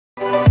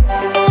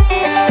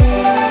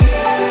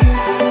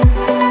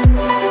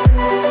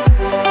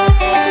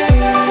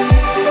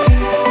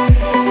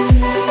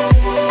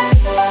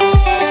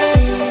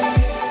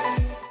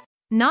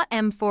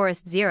Nottingham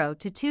Forest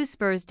 0-2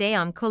 Spurs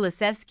Dejan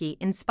Kulusevski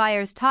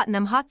inspires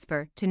Tottenham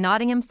Hotspur to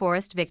Nottingham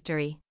Forest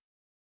victory.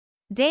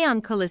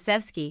 Dejan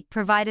Kulusevski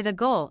provided a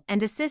goal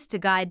and assist to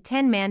guide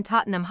 10-man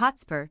Tottenham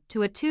Hotspur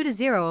to a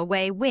 2-0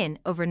 away win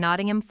over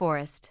Nottingham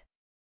Forest.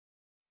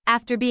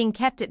 After being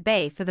kept at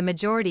bay for the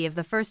majority of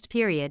the first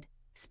period,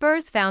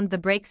 Spurs found the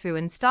breakthrough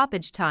in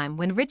stoppage time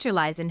when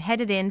Richarlison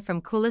headed in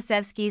from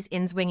Kulusevski's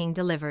in-swinging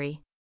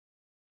delivery.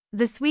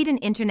 The Sweden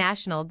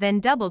international then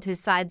doubled his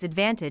side's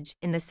advantage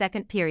in the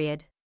second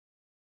period,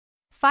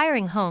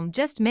 firing home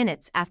just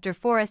minutes after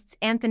Forest's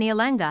Anthony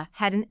Elanga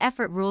had an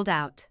effort ruled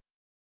out.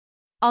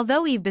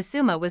 Although Yves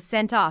Bissouma was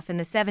sent off in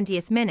the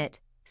 70th minute,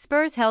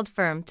 Spurs held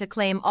firm to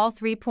claim all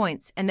 3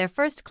 points and their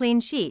first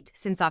clean sheet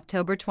since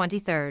October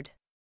 23.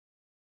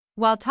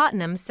 While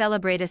Tottenham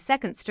celebrate a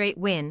second straight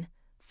win,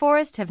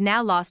 Forest have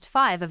now lost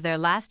 5 of their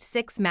last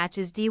 6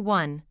 matches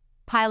D1,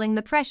 piling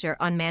the pressure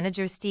on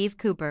manager Steve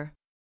Cooper.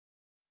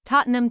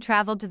 Tottenham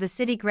travelled to the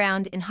City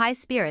Ground in high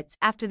spirits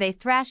after they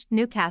thrashed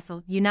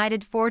Newcastle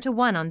United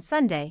 4-1 on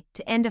Sunday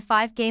to end a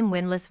 5-game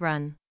winless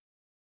run.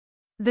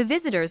 The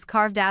visitors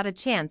carved out a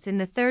chance in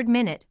the 3rd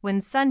minute when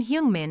Son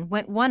Heung-min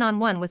went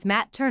one-on-one with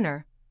Matt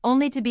Turner,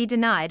 only to be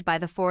denied by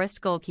the Forest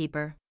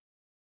goalkeeper.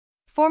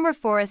 Former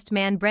Forest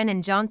man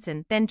Brennan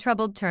Johnson then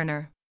troubled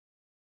Turner,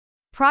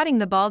 prodding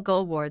the ball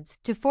goalwards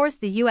to force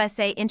the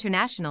USA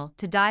international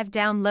to dive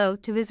down low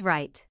to his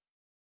right.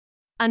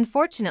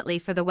 Unfortunately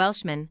for the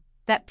Welshman,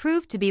 that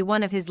proved to be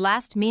one of his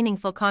last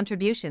meaningful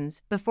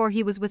contributions before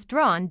he was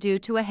withdrawn due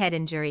to a head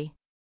injury.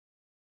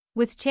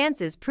 With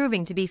chances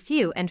proving to be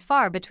few and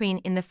far between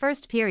in the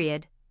first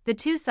period, the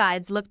two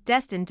sides looked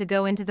destined to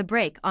go into the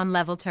break on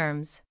level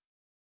terms.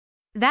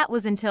 That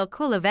was until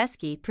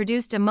Kulusevski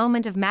produced a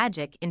moment of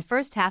magic in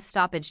first-half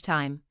stoppage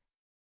time,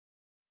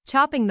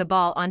 chopping the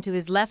ball onto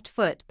his left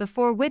foot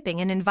before whipping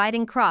an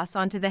inviting cross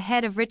onto the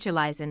head of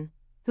Richarlison,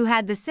 who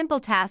had the simple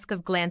task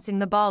of glancing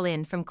the ball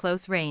in from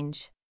close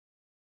range.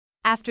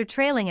 After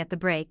trailing at the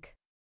break,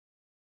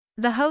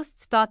 the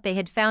hosts thought they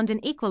had found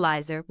an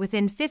equalizer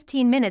within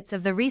 15 minutes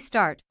of the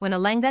restart when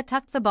Elanga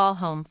tucked the ball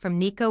home from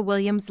Nico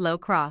Williams' low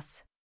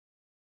cross.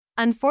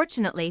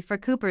 Unfortunately for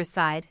Cooper's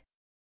side,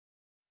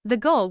 the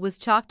goal was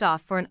chalked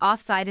off for an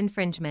offside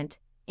infringement,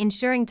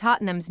 ensuring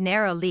Tottenham's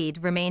narrow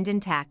lead remained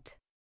intact.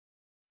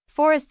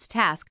 Forest's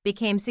task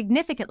became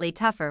significantly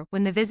tougher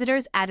when the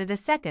visitors added a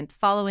second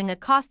following a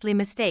costly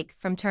mistake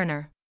from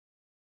Turner.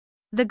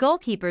 The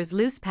goalkeeper's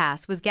loose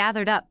pass was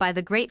gathered up by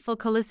the grateful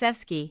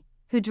Kulusevski,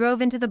 who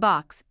drove into the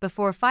box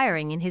before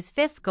firing in his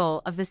 5th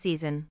goal of the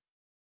season.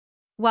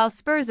 While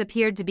Spurs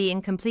appeared to be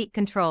in complete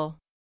control,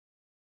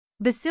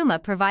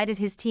 Bissouma provided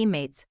his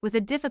teammates with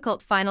a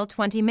difficult final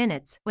 20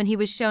 minutes when he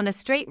was shown a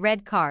straight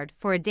red card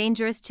for a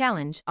dangerous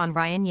challenge on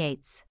Ryan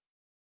Yates.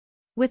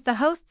 With the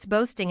hosts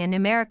boasting a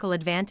numerical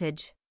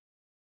advantage,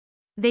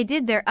 they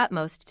did their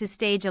utmost to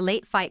stage a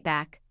late fight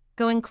back,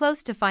 going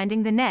close to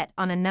finding the net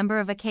on a number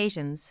of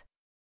occasions.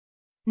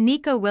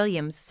 Nico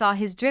Williams saw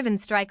his driven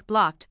strike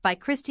blocked by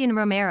Christian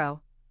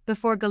Romero,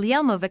 before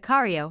Guglielmo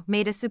Vicario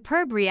made a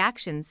superb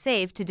reaction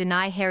save to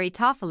deny Harry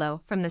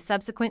Toffolo from the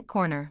subsequent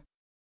corner.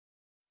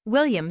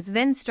 Williams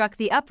then struck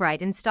the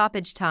upright in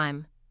stoppage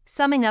time,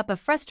 summing up a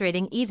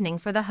frustrating evening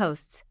for the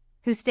hosts,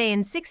 who stay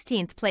in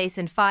 16th place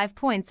and 5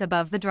 points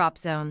above the drop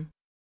zone.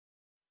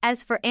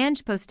 As for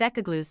Ange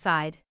Postecoglou's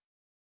side,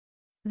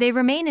 they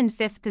remain in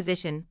 5th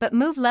position but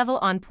move level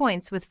on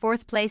points with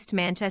 4th-placed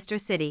Manchester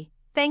City.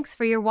 Thanks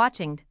for your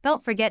watching.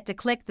 Don't forget to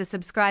click the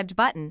subscribed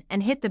button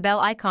and hit the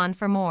bell icon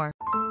for more.